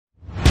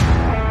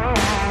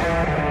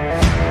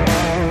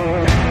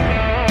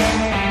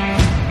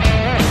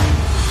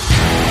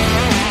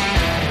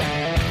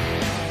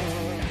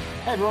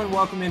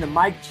everyone. Welcome into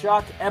Mike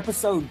Chuck,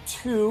 episode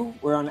 2.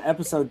 We're on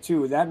episode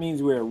 2. That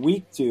means we're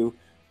week 2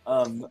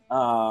 of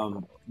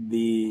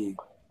the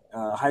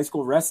high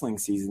school wrestling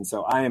season.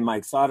 So I am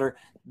Mike Sauter.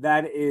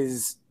 That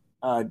is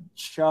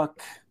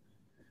Chuck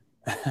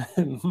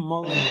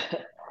Mullen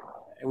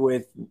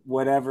with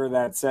whatever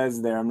that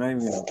says there. I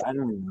don't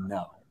even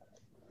know.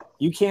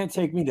 You can't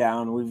take me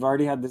down. We've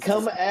already had this.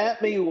 Come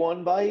at me,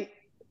 one bite.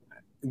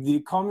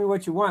 You call me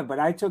what you want, but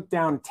I took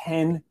down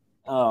 10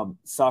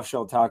 soft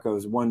shell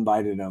tacos, one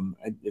bited them,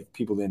 if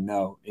people didn't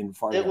know, in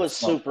Fargo. It was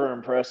super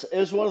impressive. It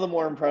was one of the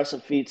more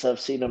impressive feats I've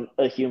seen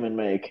a human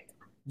make.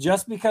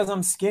 Just because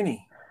I'm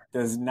skinny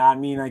does not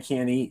mean I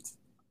can't eat.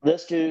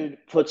 This dude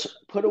put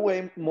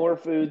away more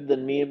food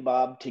than me and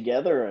Bob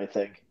together, I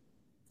think.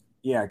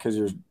 Yeah, because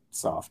you're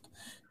soft.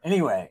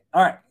 Anyway,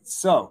 all right,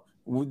 so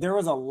there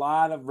was a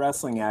lot of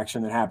wrestling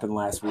action that happened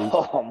last week.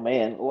 Oh,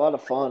 man, a lot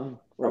of fun.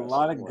 A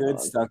lot of good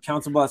stuff.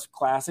 Council Bluffs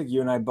Classic,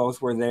 you and I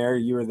both were there.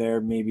 You were there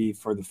maybe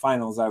for the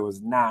finals. I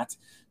was not,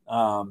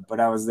 but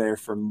I was there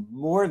for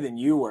more than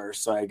you were,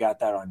 so I got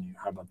that on you.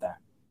 How about that?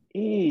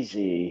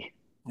 Easy.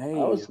 Hey.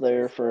 I was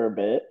there for a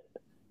bit.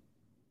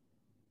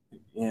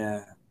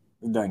 Yeah,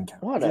 it doesn't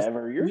count.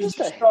 Whatever. You're just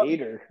a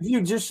hater. If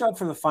you just showed up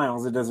for the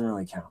finals, it doesn't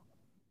really count.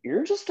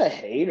 You're just a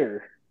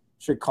hater.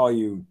 Should call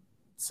you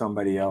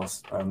somebody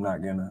else. I'm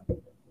not gonna.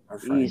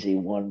 Easy,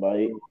 one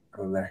bite.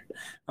 Over there.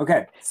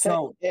 Okay,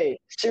 so hey,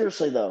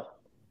 seriously though,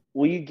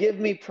 will you give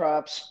me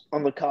props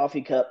on the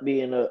coffee cup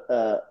being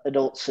a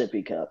adult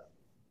sippy cup?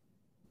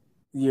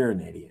 You're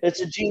an idiot. It's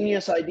a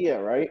genius idea,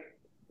 right?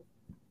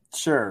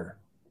 Sure.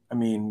 I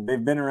mean,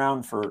 they've been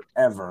around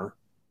forever,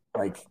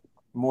 like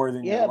more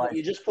than your life. But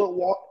you just put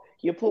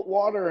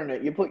water in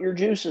it. You put your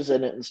juices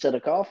in it instead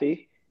of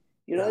coffee.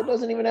 You know, It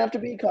doesn't even have to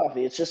be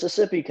coffee. It's just a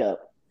sippy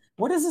cup.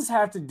 What does this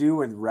have to do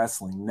with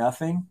wrestling?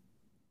 Nothing?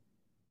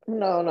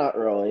 No, not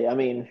really. I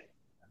mean,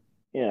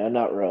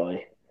 not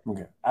really.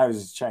 Okay, I was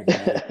just checking.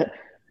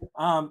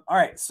 All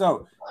right,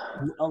 so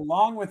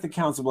along with the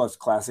Council Bluffs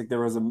Classic,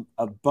 there was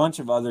a bunch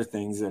of other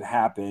things that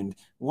happened.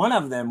 One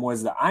of them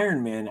was the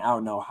Ironman out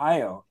in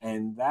Ohio,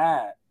 and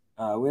that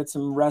we had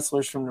some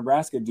wrestlers from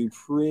Nebraska do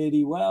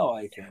pretty well,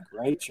 I think,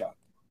 right, Chuck?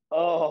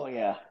 Oh,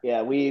 yeah.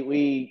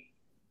 We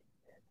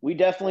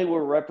definitely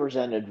were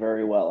represented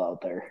very well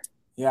out there.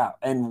 Yeah,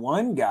 and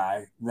one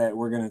guy that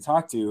we're going to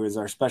talk to is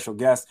our special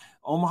guest.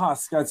 Omaha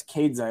Scott's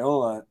Cade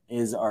Ziola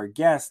is our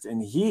guest,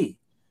 and he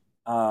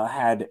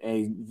had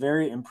a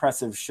very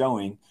impressive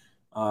showing,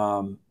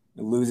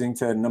 losing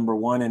to number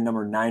 1 and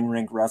number 9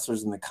 ranked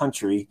wrestlers in the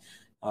country,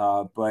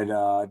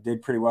 but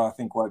did pretty well. I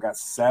think got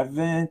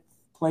 7th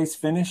place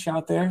finish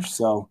out there,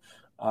 so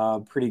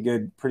pretty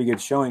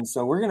good showing.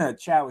 So we're going to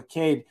chat with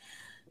Cade.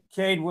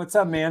 Cade, what's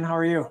up, man? How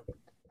are you?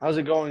 How's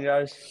it going,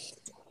 guys?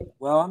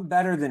 Well, I'm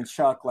better than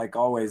Chuck, like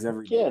always,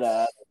 every day. Get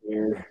out of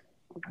here.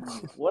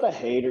 What a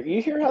hater.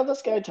 You hear how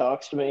this guy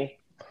talks to me?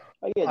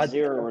 I get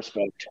zero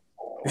respect.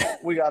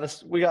 We gotta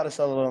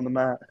settle it on the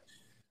mat.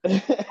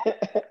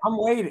 I'm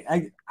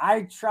waiting.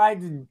 I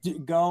tried to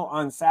go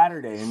on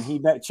Saturday, and he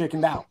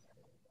chickened out.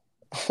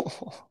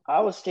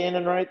 I was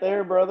standing right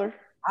there, brother.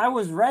 I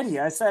was ready.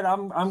 I said,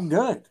 I'm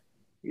good.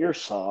 You're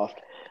soft.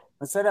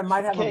 I said I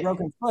might have a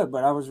broken foot,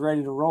 but I was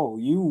ready to roll.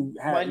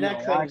 My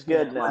neck thing's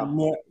good now.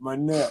 My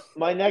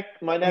neck.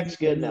 My neck's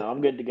good now.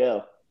 I'm good to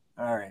go.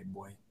 All right,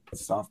 boy.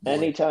 Soft boy.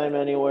 Anytime,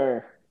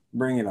 anywhere.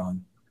 Bring it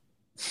on.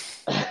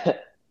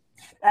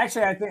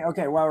 Actually, I think,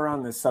 okay, while we're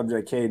on this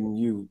subject, Caden,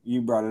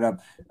 you brought it up.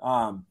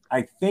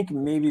 I think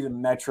maybe the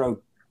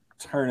Metro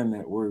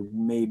tournament, we're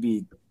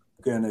maybe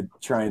going to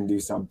try and do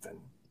something.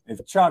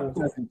 If Chuck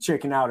doesn't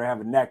chicken out or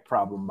have a neck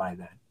problem by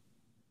then.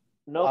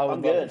 Nope,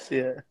 I'm good.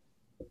 Yeah.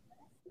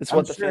 It's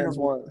what the fans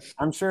want.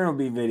 I'm sure it'll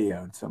be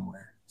videoed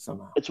somewhere,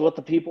 somehow. It's what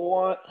the people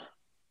want.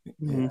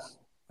 Yeah,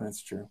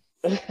 that's true.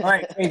 All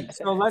right, hey,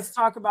 so let's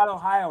talk about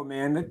Ohio,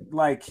 man.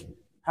 Like,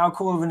 how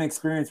cool of an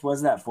experience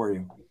was that for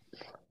you?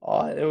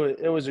 Oh,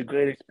 it was a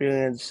great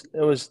experience.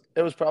 It was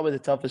probably the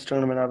toughest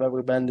tournament I've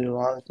ever been to,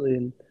 honestly.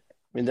 And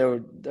I mean,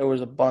 there was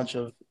a bunch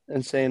of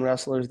insane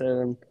wrestlers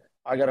there, and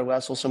I got to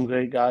wrestle some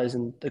great guys,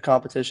 and the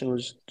competition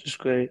was just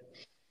great.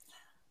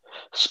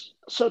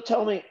 So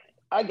tell me,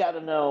 I got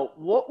to know,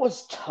 what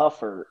was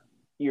tougher,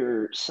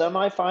 your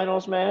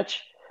semifinals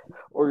match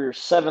or your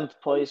 7th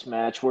place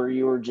match where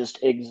you were just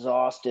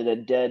exhausted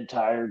and dead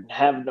tired and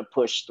having to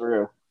push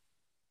through?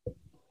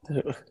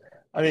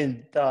 I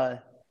mean,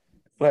 the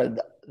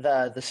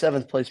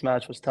 7th place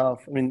match was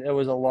tough. I mean, it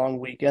was a long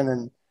weekend,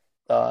 and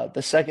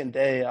the second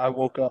day I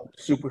woke up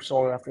super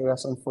sore after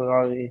wrestling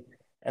Ferrari.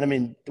 And I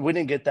mean, we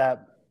didn't get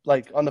that.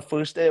 Like on the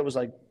first day, it was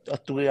like a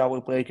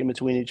 3-hour break in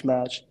between each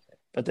match.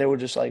 But they were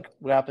just like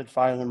rapid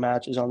firing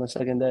matches on the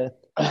second day.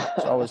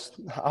 So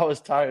I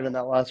was tired in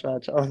that last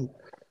match.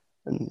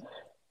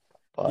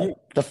 But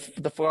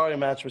the Ferrari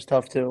match was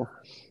tough too.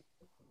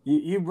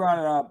 You brought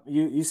it up.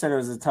 You said it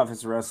was the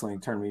toughest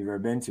wrestling tournament you've ever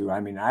been to. I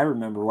mean, I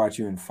remember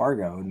watching you in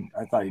Fargo, and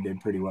I thought you did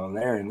pretty well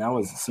there. And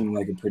that seemed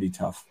like a pretty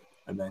tough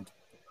event.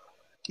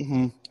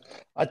 Mm-hmm.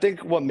 I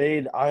think what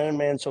made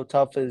Ironman so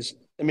tough is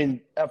I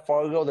mean, at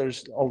Fargo,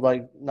 there's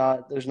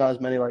there's not as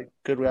many like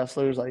good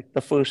wrestlers. Like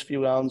the first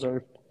few rounds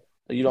are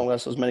you don't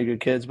wrestle as many good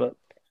kids. But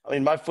I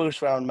mean, my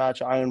first round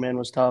match at Ironman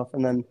was tough,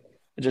 and then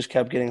it just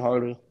kept getting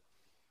harder.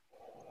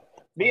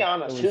 Be It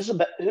honest, was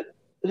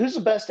who's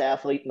the best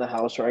athlete in the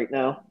house right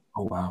now?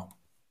 Oh wow.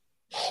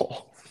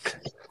 oh,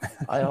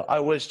 I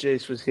wish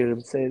Jace was here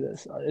to say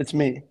this. It's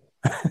me.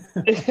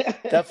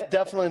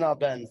 Definitely not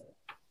Ben.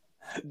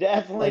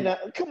 Definitely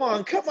Like not. Come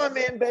on,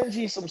 man,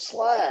 Benji, some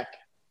slack.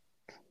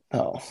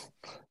 no,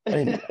 I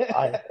mean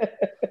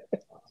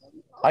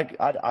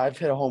I've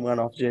hit a home run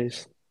off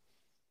Jace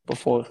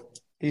before.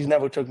 He's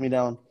never took me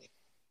down.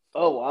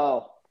 Oh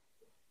wow.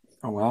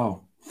 Oh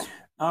wow.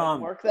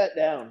 Mark that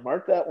down.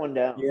 Mark that one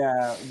down.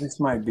 Yeah, this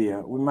might be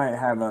we might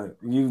have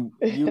you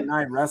and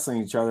I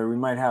wrestling each other. We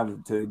might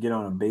have to get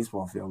on a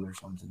baseball field or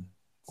something.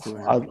 See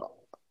what happens.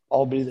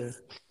 I'll be there.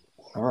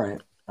 All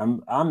right.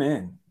 I'm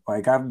in.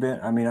 Like I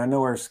mean, I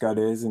know where Scott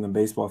is in the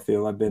baseball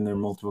field. I've been there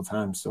multiple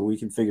times, so we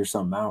can figure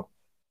something out.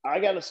 I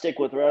got to stick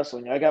with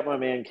wrestling. I got my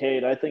man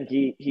Cade. I think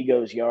he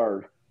goes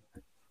yard.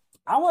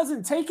 I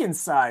wasn't taking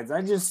sides.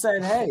 I just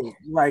said, hey,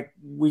 like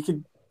we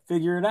could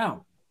figure it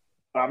out.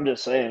 I'm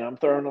just saying. I'm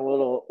throwing a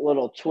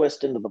little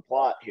twist into the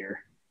plot here.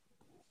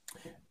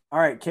 All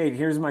right, Kate,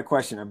 here's my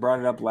question. I brought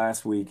it up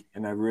last week,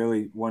 and I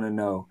really want to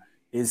know,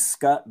 is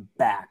Scott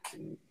back?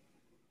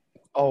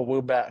 Oh,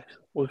 we're back.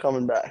 We're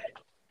coming back.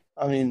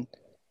 I mean,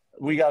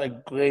 we got a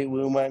great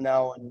room right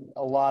now, and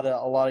a lot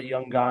of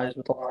young guys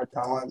with a lot of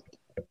talent.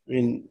 I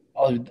mean,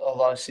 a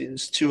lot of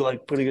seniors, two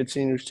like pretty good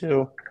seniors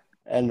too,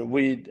 and I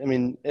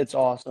mean, it's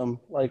awesome.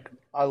 Like,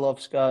 I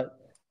love Scott.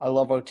 I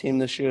love our team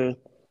this year.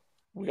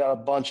 We got a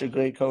bunch of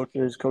great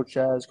coaches: Coach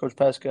Chaz, Coach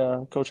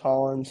Pesca, Coach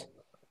Hollins,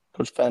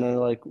 Coach Fenner.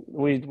 Like,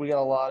 we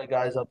got a lot of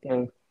guys up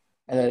there,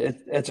 and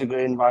it's a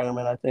great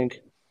environment, I think.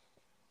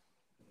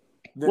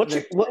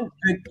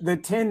 The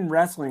tin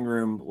wrestling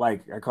room,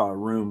 like I call it a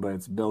room, but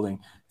it's a building.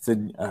 It's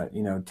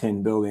a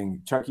tin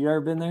building. Chuck, you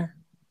ever been there?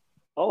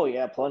 Oh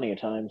yeah, plenty of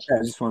times. Yeah,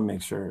 I just want to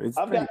make sure.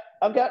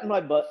 I've gotten my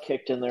butt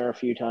kicked in there a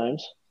few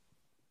times.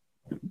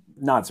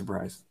 Not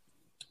surprised.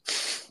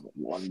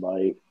 One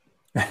bite.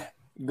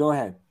 Go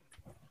ahead.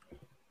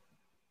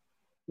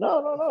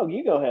 No.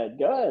 You go ahead.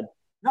 Go ahead.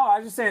 No, I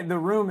was just saying the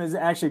room is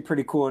actually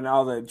pretty cool, and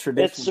all the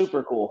tradition. It's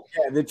super cool.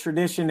 Yeah, the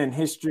tradition and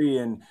history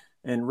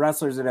and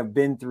wrestlers that have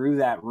been through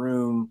that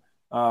room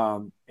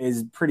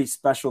is pretty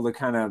special to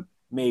kind of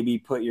maybe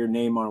put your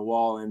name on a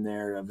wall in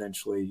there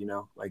eventually,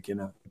 like in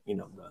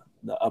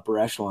the upper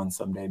echelon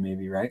someday,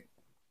 maybe, right?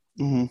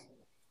 Mm-hmm.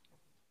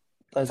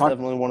 That's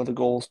definitely one of the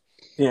goals.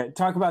 Yeah,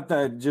 talk about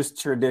the just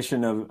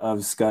tradition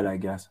of Scud, I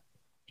guess.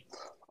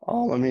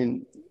 I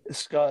mean,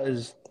 Scott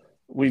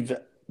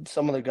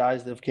some of the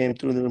guys that have came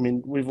through there. I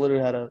mean, we've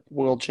literally had a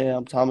world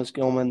champ, Thomas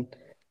Gilman,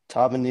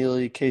 Tobin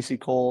Neely, Casey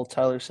Cole,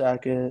 Tyler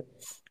Sackett,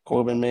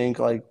 Corbin Mink.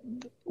 Like,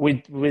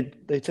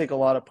 they take a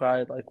lot of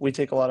pride. Like, we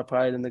take a lot of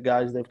pride in the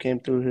guys that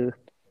came through here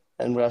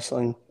and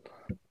wrestling.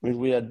 I mean,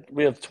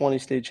 we have 20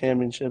 state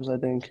championships, I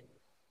think.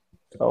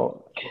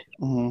 So,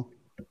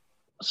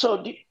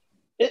 So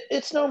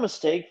it's no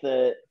mistake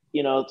that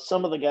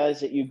some of the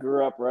guys that you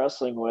grew up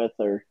wrestling with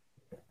are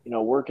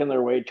working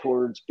their way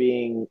towards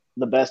being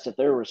the best at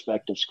their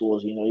respective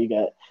schools. You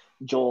got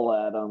Joel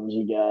Adams,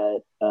 you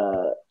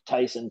got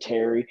Tyson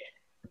Terry.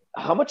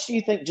 How much do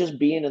you think just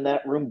being in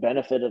that room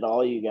benefited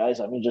all you guys?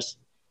 I mean, just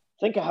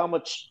think of how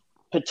much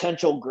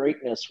potential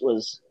greatness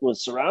was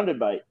surrounded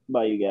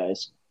by you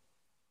guys.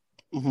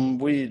 Mm-hmm.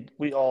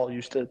 We all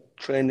used to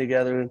train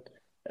together,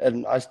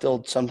 and I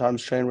still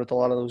sometimes train with a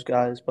lot of those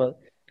guys. But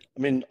I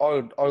mean,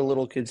 our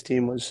little kids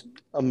team was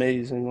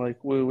amazing.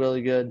 Like, we were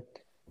really good,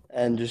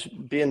 and just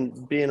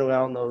being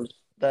around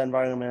that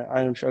environment,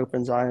 iron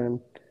sharpens iron.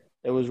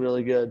 It was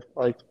really good.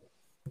 Like,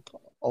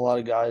 a lot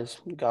of guys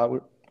got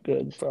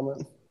good from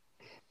it.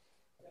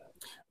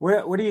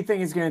 What do you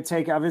think is going to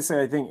take? Obviously,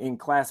 I think in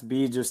Class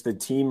B, just the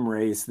team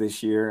race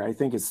this year, I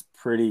think it's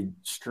pretty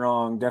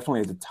strong,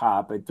 definitely at the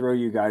top. I'd throw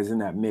you guys in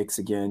that mix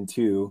again,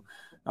 too.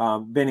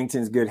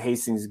 Bennington's good,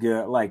 Hastings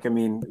good. Like, I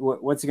mean,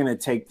 what's it going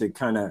to take to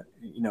kind of,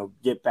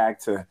 get back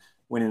to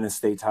winning a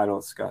state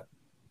title, Scott?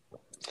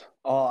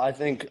 I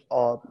think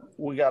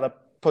we got to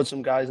put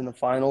some guys in the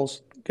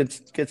finals.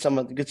 Get some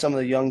of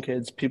the young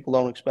kids people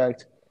don't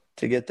expect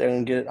to get there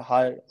and get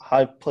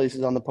high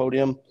places on the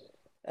podium.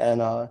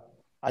 And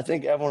I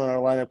think everyone in our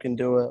lineup can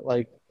do it.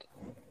 Like,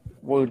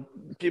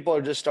 people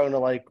are just starting to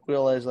like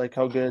realize like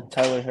how good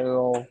Tyler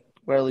Harrell,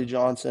 Riley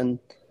Johnson,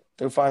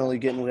 they're finally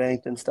getting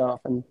ranked and stuff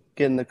and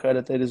getting the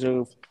credit they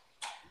deserve.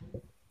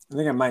 I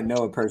think I might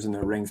know a person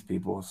that ranks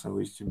people, so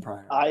we should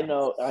probably. I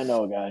know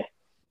a guy.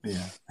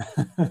 Yeah.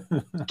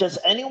 Does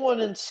anyone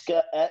at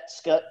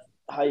Scott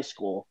High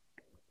School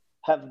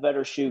have a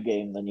better shoe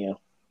game than you?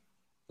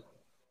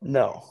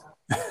 No,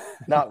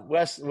 not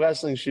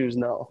wrestling shoes.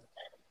 No.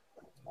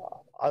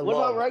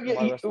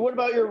 What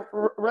about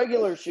your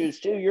regular shoes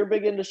too? You're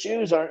big into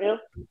shoes, aren't you?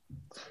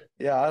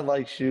 Yeah, I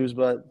like shoes,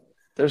 but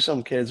there's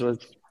some kids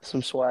with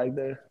some swag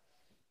there.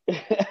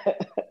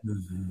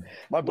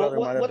 My brother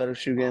might have better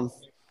shoe game.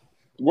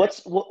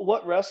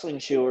 What wrestling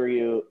shoe are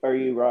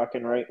you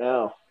rocking right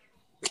now?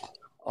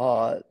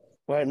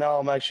 Right now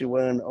I'm actually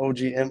wearing OG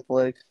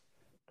Inflict,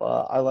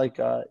 but I like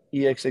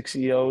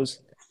EXXEOs,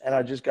 and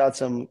I just got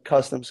some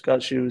custom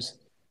Scott shoes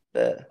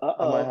that Uh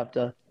I might oh. have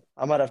to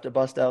I might have to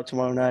bust out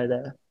tomorrow night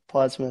at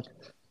Plattsmouth.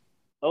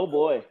 Oh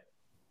boy.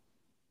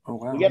 Oh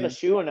We wow. got a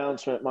shoe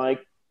announcement, Mike.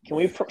 Can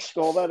we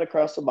scroll that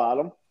across the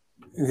bottom?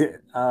 Is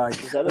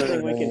that a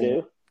thing we can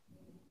do?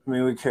 I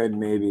mean, we could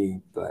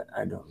maybe, but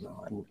I don't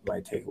know. It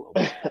might take a little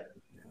bit.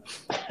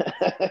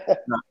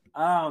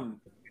 Um,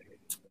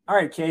 all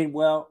right, Cade.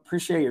 Well,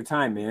 appreciate your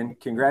time, man.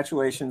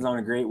 Congratulations on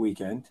a great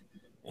weekend,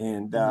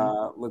 and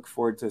look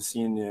forward to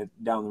seeing you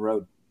down the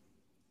road.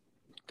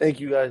 Thank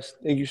you guys.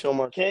 Thank you so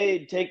much.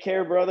 Cade, take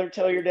care, brother.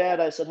 Tell your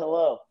dad I said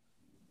hello.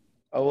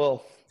 I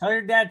will. Tell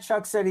your dad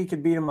Chuck said he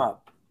could beat him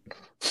up.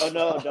 Oh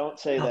no, don't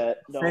say that.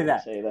 Say Don't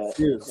that. say that.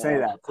 Dude, say No.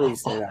 that.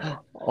 Please say that.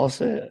 I'll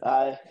say it.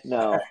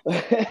 No. All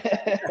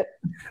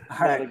Not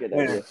right. a good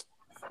Later.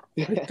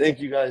 idea. Thank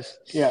you guys.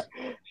 Yeah.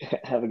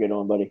 Have a good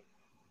one, buddy.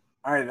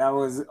 All right. That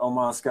was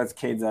Omaha Scott's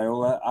Cade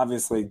Ziola.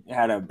 Obviously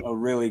had a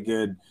really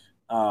good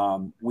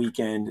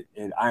weekend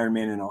at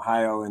Ironman in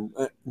Ohio. And,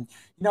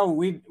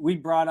 we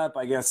brought up,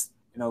 I guess,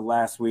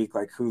 last week,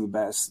 like who the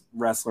best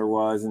wrestler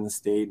was in the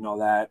state and all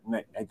that.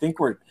 And I think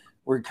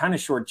we're kind of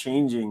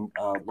shortchanging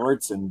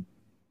Lortzen.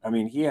 I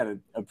mean, he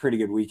had a pretty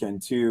good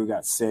weekend too,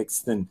 got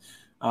sixth and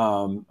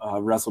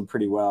wrestled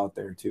pretty well out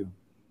there too.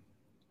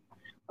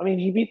 I mean,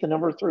 he beat the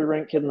number 3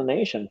 ranked kid in the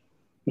nation.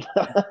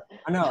 I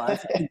know. I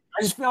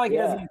just feel like he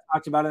doesn't get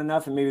talked about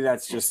enough, and maybe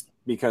that's just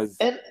because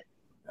I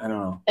don't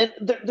know. And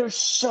there's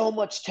so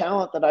much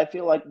talent that I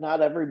feel like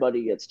not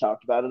everybody gets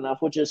talked about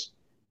enough, which is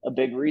a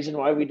big reason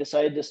why we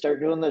decided to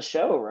start doing this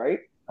show, right?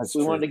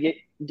 We wanted to get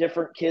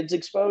different kids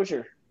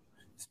exposure.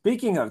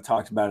 Speaking of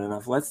talked about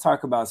enough, let's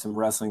talk about some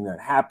wrestling that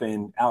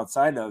happened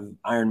outside of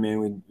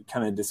Ironman. We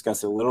kind of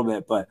discussed it a little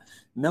bit, but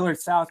Millard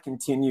South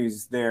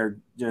continues their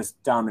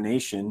just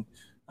domination.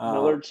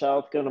 Millard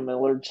South going to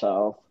Millard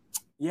South.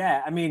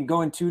 Yeah, I mean,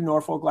 going to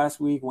Norfolk last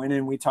week,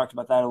 winning, we talked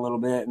about that a little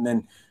bit, and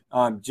then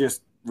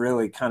just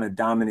really kind of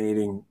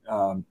dominating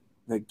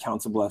the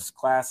Council Bluffs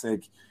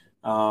Classic.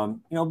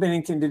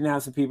 Bennington didn't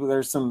have some people.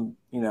 There's some,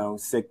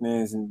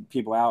 sickness and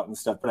people out and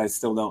stuff, but I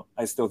still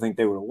think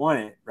they would have won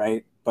it,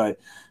 right? But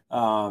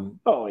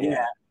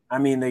yeah, I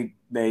mean,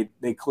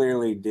 they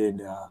clearly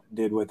did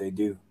what they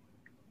do.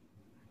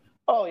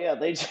 Oh yeah,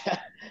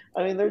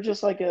 they're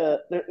just like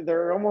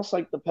they're almost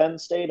like the Penn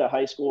State of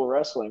high school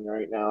wrestling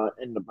right now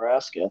in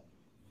Nebraska.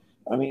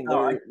 I mean,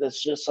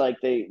 that's just like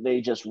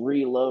they just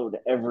reload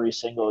every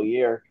single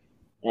year,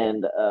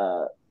 and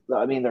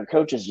I mean their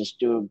coaches just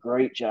do a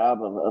great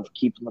job of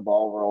keeping the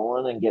ball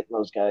rolling and getting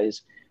those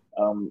guys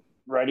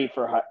ready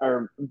for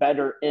or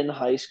better in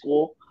high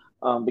school,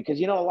 because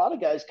a lot of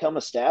guys come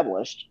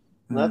established.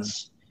 And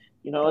that's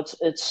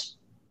it's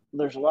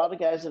there's a lot of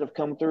guys that have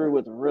come through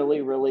with really,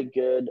 really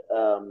good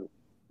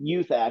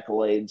youth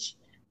accolades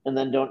and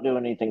then don't do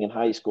anything in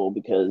high school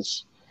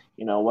because,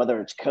 whether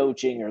it's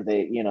coaching or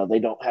they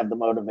don't have the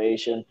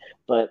motivation.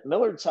 But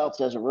Millard South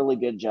does a really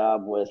good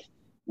job with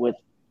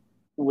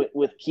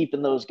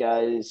keeping those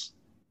guys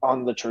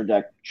on the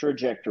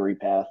trajectory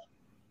path.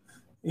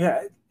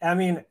 Yeah. I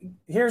mean,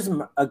 here's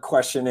a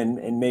question,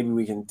 and maybe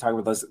we can talk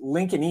about this.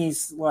 Lincoln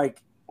East,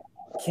 like,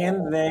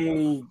 can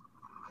they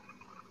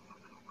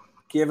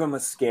give them a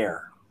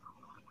scare?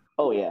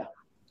 Oh yeah,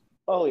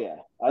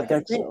 I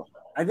think so.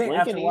 I think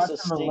Lincoln after watching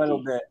them a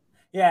little bit,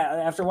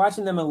 after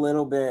watching them a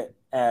little bit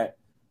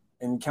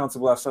in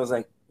Council Bluffs, I was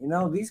like,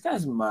 these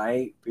guys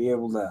might be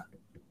able to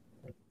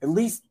at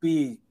least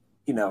be,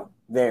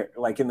 there,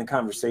 like in the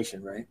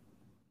conversation, right?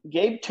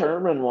 Gabe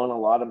Turman won a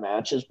lot of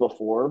matches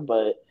before,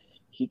 but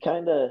he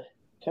kind of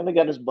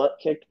got his butt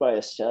kicked by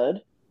a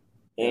stud.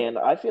 And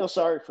I feel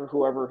sorry for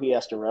whoever he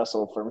has to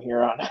wrestle from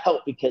here on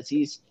out because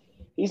he's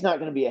not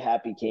going to be a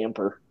happy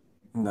camper.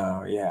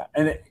 No, yeah.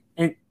 And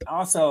it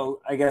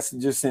also, I guess,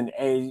 just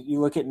you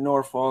look at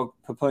Norfolk,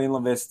 Papillion La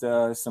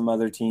Vista, some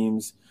other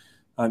teams.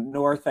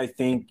 North, I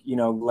think,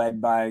 led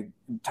by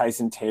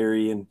Tyson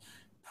Terry, and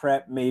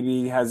Prep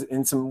maybe has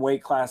in some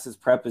weight classes.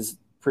 Prep is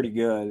pretty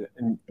good,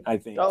 and I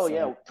think. Oh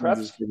yeah,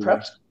 Prep's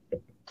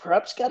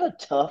got a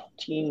tough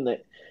team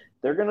that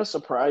they're going to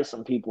surprise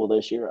some people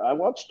this year. I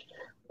watched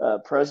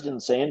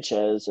President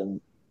Sanchez,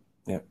 and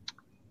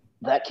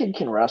that kid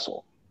can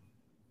wrestle.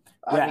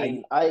 I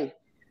mean,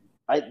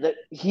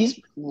 he's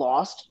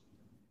lost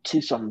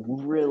to some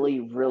really,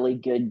 really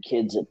good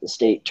kids at the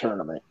state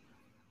tournament.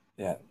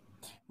 Yeah,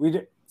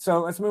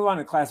 so let's move on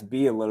to Class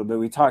B a little bit.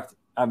 We talked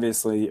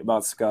obviously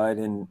about Scud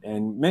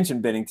and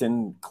mentioned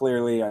Bennington.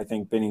 Clearly, I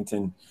think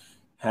Bennington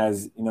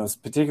has,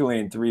 particularly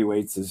in 3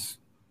 weights, is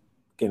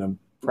going to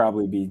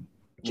probably be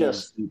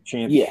just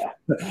champion.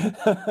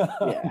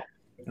 Yeah.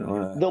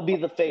 They'll be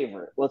the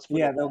favorite.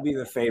 They'll be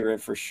the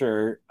favorite for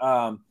sure.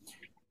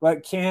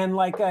 But can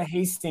like a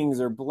Hastings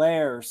or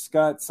Blair or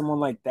Scott, someone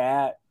like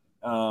that,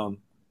 kind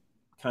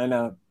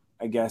of,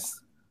 I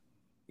guess,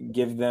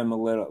 give them a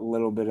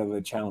little bit of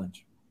a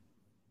challenge?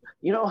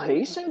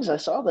 Hastings, I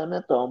saw them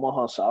at the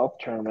Omaha South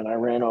tournament. I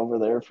ran over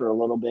there for a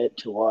little bit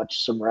to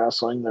watch some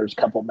wrestling. There's a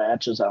couple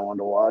matches I wanted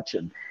to watch,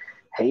 and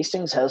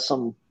Hastings has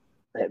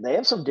they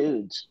have some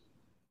dudes.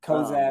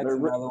 Kozad's They're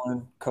another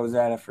one.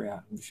 Kozad, I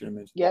forgot. We should have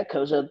mentioned. Yeah,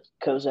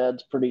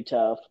 Kozad's pretty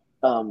tough.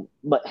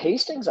 But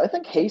Hastings, I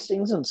think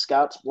Hastings and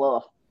Scotts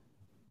Bluff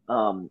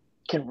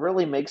can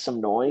really make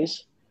some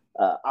noise.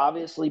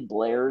 Obviously,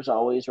 Blair's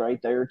always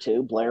right there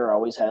too. Blair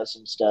always has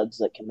some studs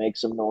that can make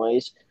some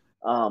noise.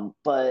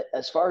 But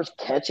as far as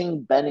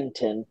catching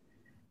Bennington,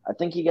 I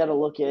think you got to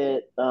look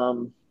at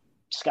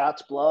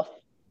Scotts Bluff.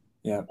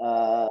 Yeah.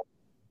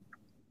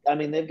 I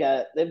mean, they've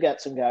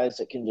got some guys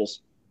that can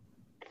just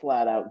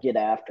flat out get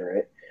after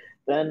it.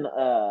 Then,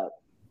 I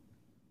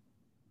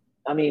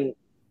mean,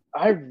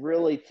 I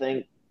really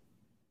think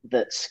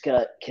that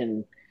Scott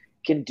can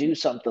do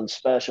something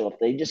special if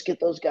they just get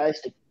those guys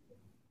to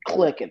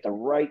click at the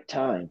right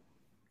time.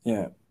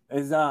 Yeah.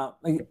 Is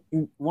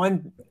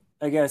one,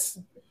 I guess,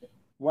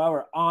 while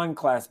we're on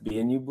Class B,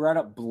 and you brought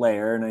up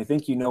Blair, and I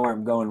think you know where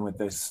I'm going with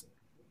this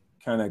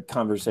kind of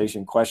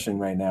conversation question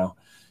right now,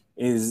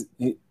 is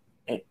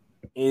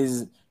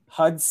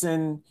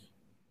Hudson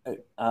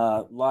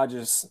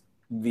Logis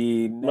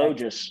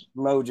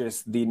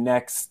Logis the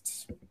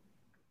next,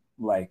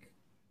 like,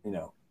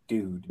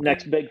 dude.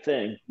 Next big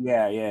thing.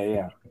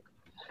 Yeah.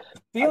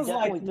 Feels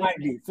like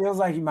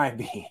he might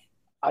be.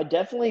 I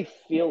definitely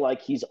feel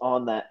like he's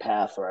on that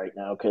path right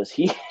now because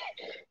he's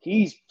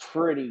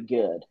pretty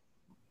good.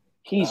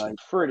 He's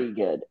pretty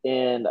good.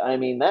 And I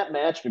mean, that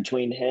match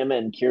between him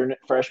and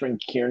freshman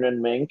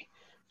Kiernan Mink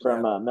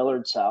from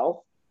Millard South.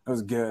 That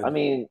was good. I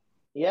mean,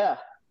 yeah.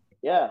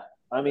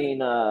 I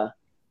mean,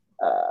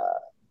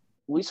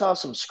 we saw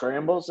some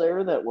scrambles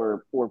there that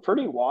were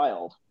pretty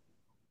wild.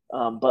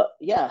 But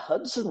yeah,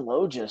 Hudson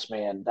Logis,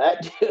 man,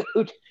 that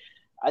dude,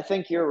 I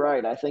think you're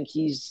right. I think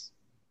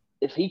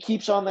if he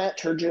keeps on that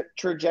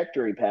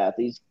trajectory path,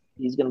 he's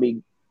going to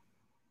be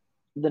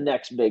the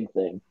next big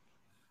thing.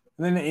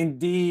 And then in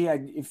D,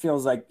 it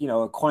feels like,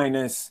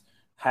 Aquinas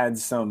had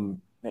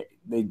some.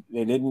 They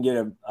didn't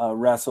get a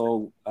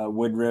wrestle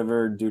Wood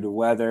River due to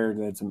weather.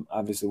 There's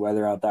obviously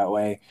weather out that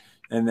way.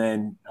 And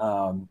then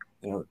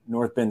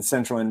North Bend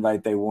Central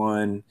Invite they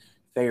won.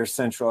 Thayer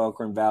Central,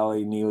 Elkhorn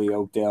Valley, Neely,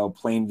 Oakdale,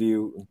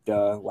 Plainview,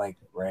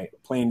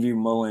 Plainview,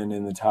 Mullen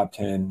in the top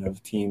 10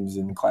 of teams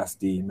in Class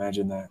D.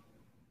 Imagine that,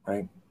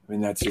 right? I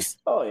mean, that's just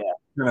kind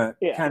of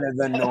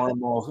the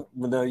normal,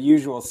 the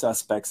usual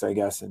suspects, I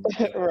guess.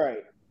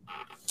 Right.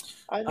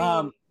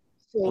 I mean,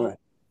 so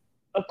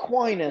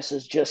Aquinas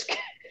is just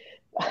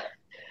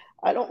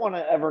 – I don't want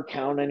to ever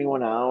count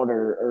anyone out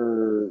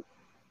or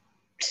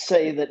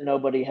say that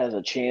nobody has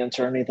a chance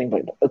or anything,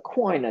 but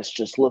Aquinas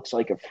just looks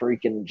like a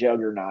freaking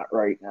juggernaut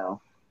right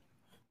now.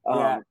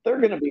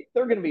 They're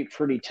gonna be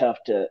pretty tough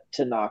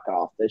to knock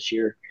off this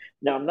year.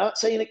 Now, I'm not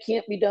saying it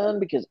can't be done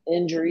because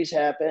injuries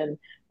happen,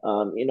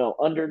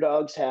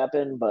 underdogs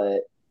happen,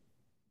 but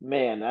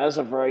man, as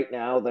of right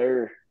now,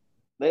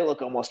 they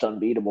look almost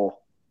unbeatable.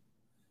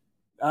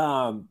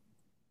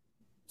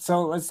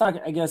 So let's talk,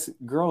 I guess,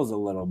 girls a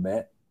little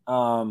bit.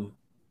 And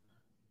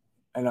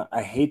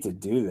I hate to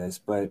do this,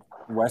 but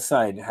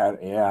Westside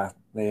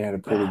they had a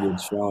pretty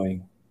good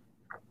showing.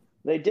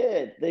 They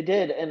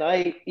did, and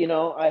I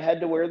had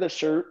to wear the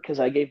shirt because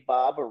I gave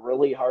Bob a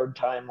really hard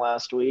time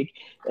last week,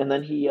 and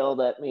then he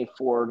yelled at me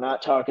for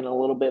not talking a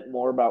little bit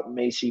more about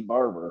Macy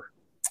Barber.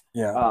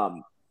 Yeah.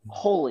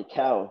 Holy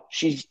cow,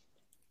 she's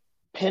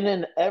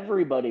pinning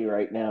everybody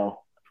right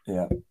now.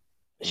 Yeah.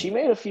 She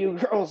made a few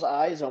girls'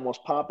 eyes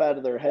almost pop out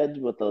of their heads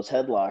with those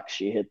headlocks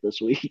she hit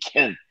this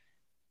weekend.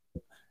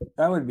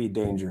 That would be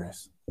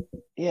dangerous.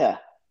 Yeah.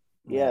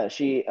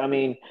 She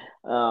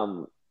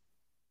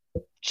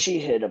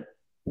hit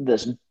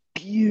this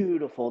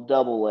beautiful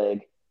double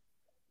leg,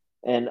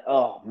 and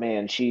oh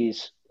man,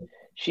 she's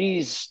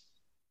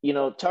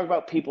talk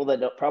about people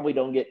that probably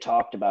don't get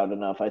talked about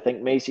enough. I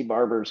think Macy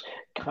Barber's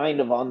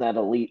kind of on that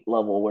elite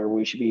level where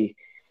we should be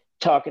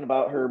talking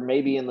about her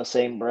maybe in the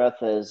same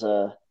breath as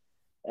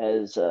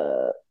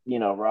Rossetter,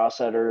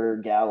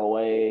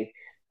 Galloway,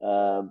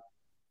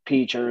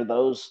 Peacher,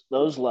 those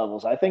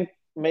levels. I think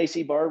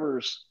Macy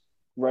Barber's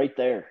right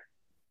there.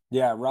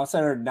 Yeah,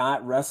 Rossetter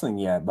not wrestling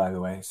yet, by the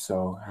way,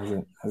 so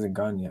hasn't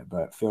gone yet.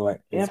 But I feel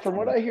like from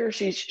what I hear,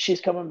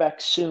 she's coming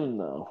back soon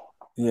though.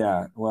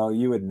 Yeah, well,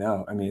 you would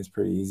know. I mean, it's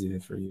pretty easy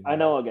for you. I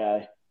know a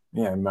guy.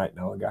 Yeah, I might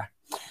know a guy.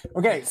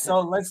 Okay, so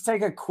let's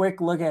take a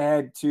quick look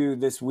ahead to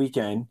this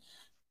weekend.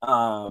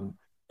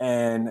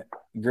 And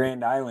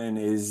Grand Island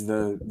is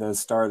the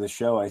star of the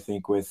show, I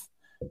think, with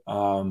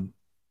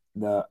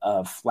the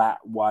flat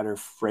water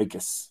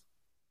fracas.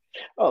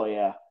 Oh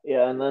yeah,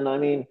 and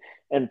then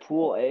and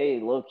Pool A.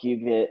 Look, you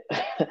get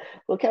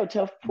look how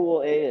tough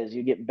Pool A is.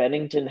 You get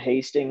Bennington,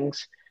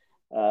 Hastings,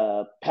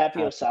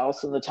 Papio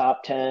South in the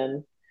top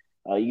 10.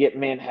 You get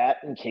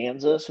Manhattan,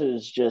 Kansas,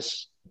 who's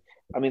just,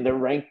 they're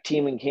ranked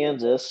team in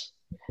Kansas,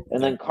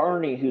 and then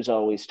Kearney, who's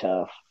always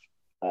tough.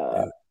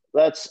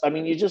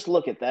 You just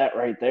look at that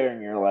right there,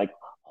 and you're like,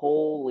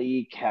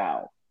 holy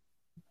cow.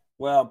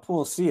 Well,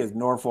 Pool C is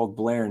Norfolk,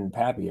 Blair, and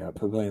Papia,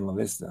 Pavilion La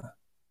Vista.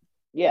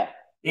 Yeah.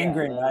 And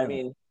Grand then,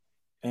 Island.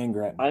 And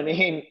Gretna. I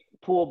mean,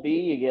 Pool B,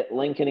 you get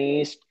Lincoln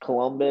East,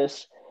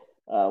 Columbus,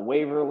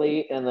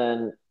 Waverly, and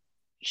then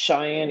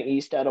Cheyenne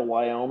East out of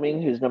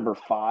Wyoming, who's number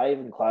 5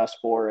 in Class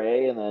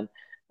 4A, and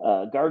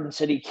then Garden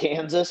City,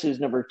 Kansas, who's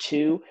number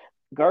 2.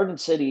 Garden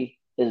City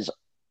is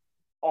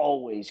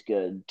always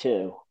good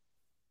too.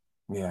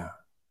 Yeah,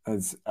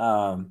 it's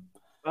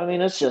I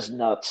mean, it's just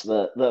nuts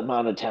the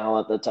amount of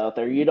talent that's out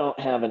there. You don't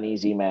have an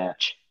easy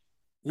match.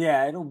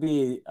 yeah, it'll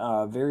be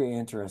very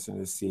interesting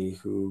to see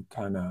who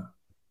kind of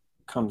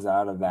comes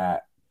out of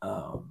that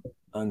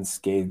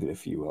unscathed,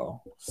 if you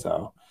will.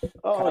 So,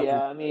 Oh Kyle,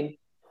 yeah, I mean,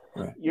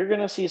 right. you're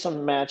gonna see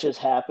some matches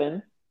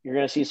happen. You're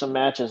gonna see some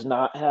matches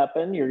not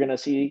happen. You're gonna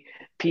see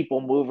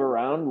people move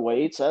around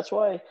weights. That's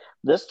why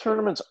this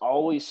tournament's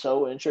always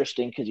so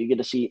interesting because you get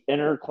to see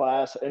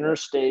interclass,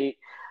 interstate,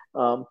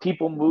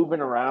 people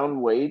moving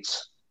around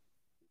weights.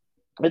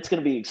 It's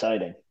gonna be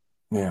exciting.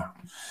 Yeah.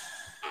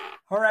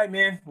 All right,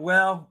 man.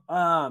 Well,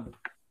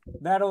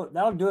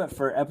 that'll do it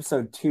for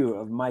episode 2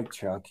 of Mike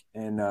Chuck,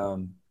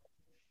 and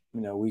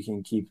we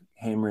can keep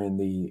hammering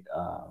the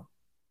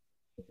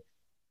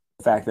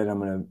fact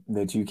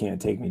that you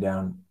can't take me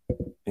down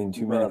in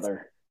 2 minutes.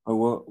 But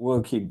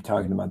we'll keep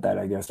talking about that,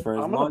 I guess.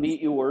 I'm gonna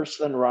beat you worse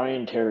than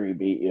Ryan Terry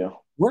beat you.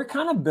 We're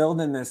kind of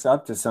building this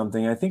up to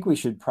something. I think we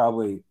should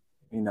probably,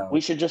 we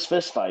should just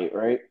fist fight,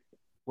 right?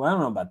 Well, I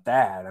don't know about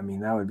that. I mean,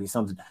 that would be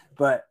something.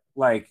 But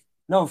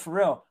no, for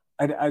real.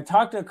 I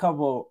talked to a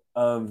couple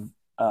of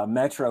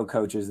Metro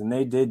coaches, and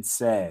they did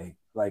say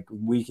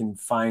we can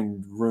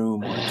find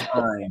room or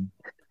time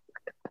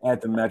at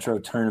the Metro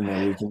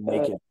tournament. We can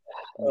make it.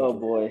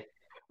 Boy,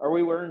 are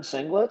we wearing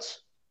singlets?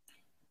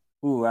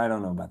 Ooh, I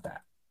don't know about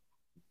that.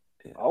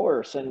 Yeah. I'll wear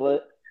a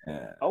singlet.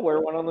 Yeah. I'll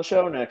wear one on the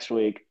show next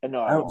week.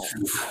 No, I won't.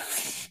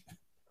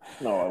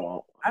 No, I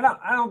won't.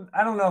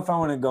 I don't know if I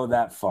want to go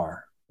that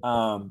far.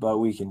 But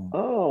we can.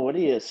 Oh, what are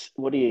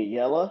you,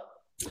 yellow?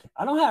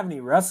 I don't have any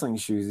wrestling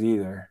shoes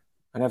either.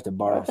 I'd have to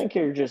borrow. I think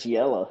you're just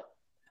yellow.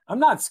 I'm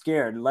not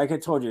scared. Like I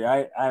told you,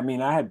 I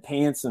mean, I had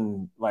pants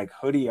and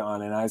hoodie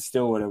on, and I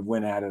still would have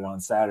went at it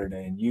on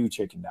Saturday, and you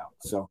chickened out.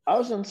 So I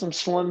was in some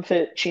slim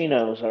fit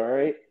chinos. All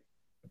right.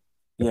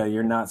 Yeah,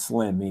 you're not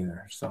slim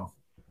either. So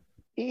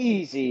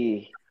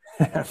easy,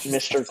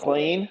 Mr.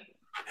 Clean.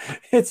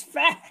 It's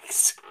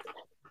facts.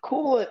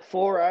 Cool it,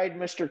 4-eyed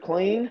Mr.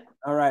 Clean.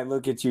 All right,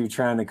 look at you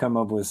trying to come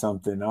up with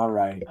something. All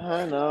right.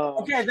 I know.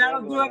 Okay,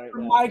 that'll do it for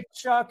Mike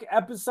Chuck,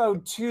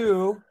 episode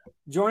 2.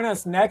 Join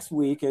us next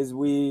week as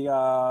we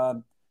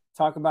talk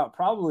about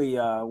probably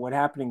what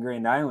happened in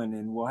Grand Island,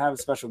 and we'll have a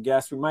special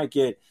guest. We might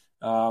get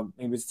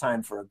maybe it's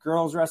time for a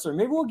girls wrestler.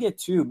 Maybe we'll get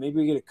 2. Maybe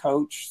we get a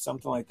coach,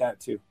 something like that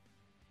too.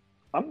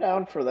 I'm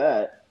down for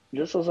that,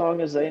 just as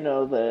long as they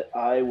know that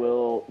I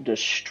will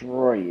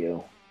destroy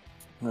you.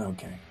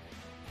 Okay.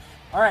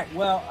 All right,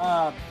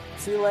 well,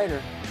 see you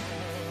later.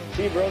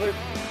 See you, brother.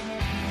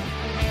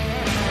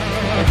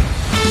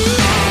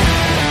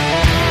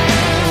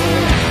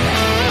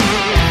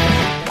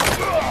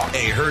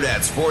 A Herd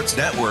at Sports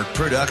Network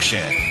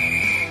production.